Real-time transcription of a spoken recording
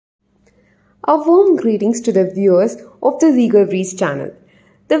A warm greetings to the viewers of the Legal Breeze channel.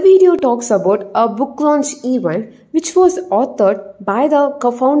 The video talks about a book launch event which was authored by the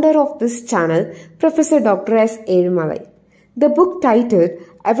co-founder of this channel, Professor Dr. S. Elumalai. The book titled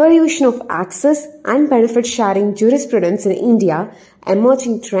Evolution of Access and Benefit Sharing Jurisprudence in India,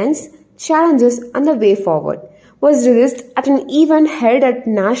 Emerging Trends, Challenges and the Way Forward was released at an event held at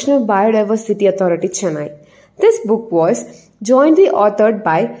National Biodiversity Authority, Chennai. This book was jointly authored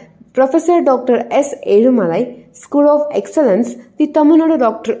by Professor Dr. S. Elumalai, School of Excellence, the Tamil Nadu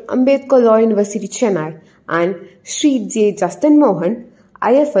Dr. Ambedkar Law University, Chennai, and Sri J. Justin Mohan,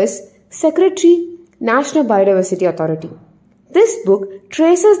 IFS, Secretary, National Biodiversity Authority. This book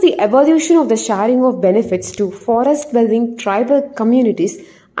traces the evolution of the sharing of benefits to forest-dwelling tribal communities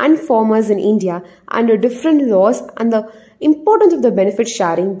and farmers in India under different laws and the importance of the benefit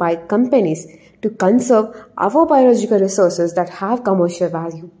sharing by companies to conserve our biological resources that have commercial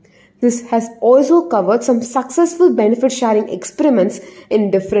value. This has also covered some successful benefit sharing experiments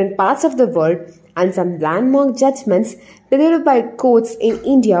in different parts of the world and some landmark judgments delivered by courts in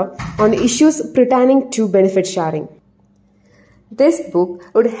India on issues pertaining to benefit sharing. This book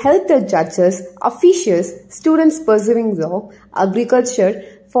would help the judges, officials, students pursuing law, agriculture,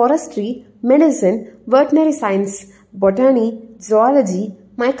 forestry, medicine, veterinary science, botany, zoology,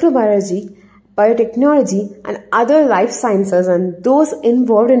 microbiology, biotechnology and other life sciences and those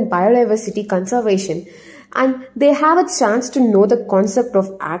involved in biodiversity conservation, and they have a chance to know the concept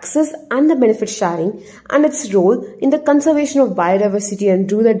of access and the benefit sharing and its role in the conservation of biodiversity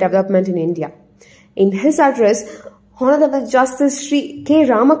and rural development in India. In his address, Honorable Justice Sri K.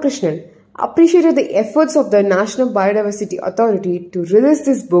 Ramakrishnan appreciated the efforts of the National Biodiversity Authority to release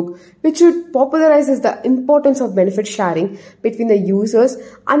this book, which would popularize the importance of benefit sharing between the users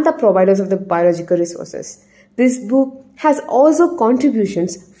and the providers of the biological resources. This book has also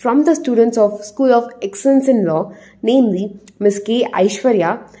contributions from the students of School of Excellence in Law, namely Ms. K.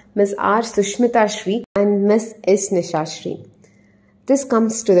 Aishwarya, Ms. R. Sushmita Shri, and Ms. S. Nisha Shri. This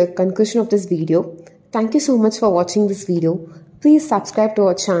comes to the conclusion of this video. Thank you so much for watching this video. Please subscribe to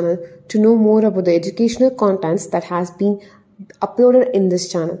our channel to know more about the educational contents that has been uploaded in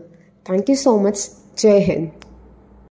this channel. Thank you so much. Jai Hind.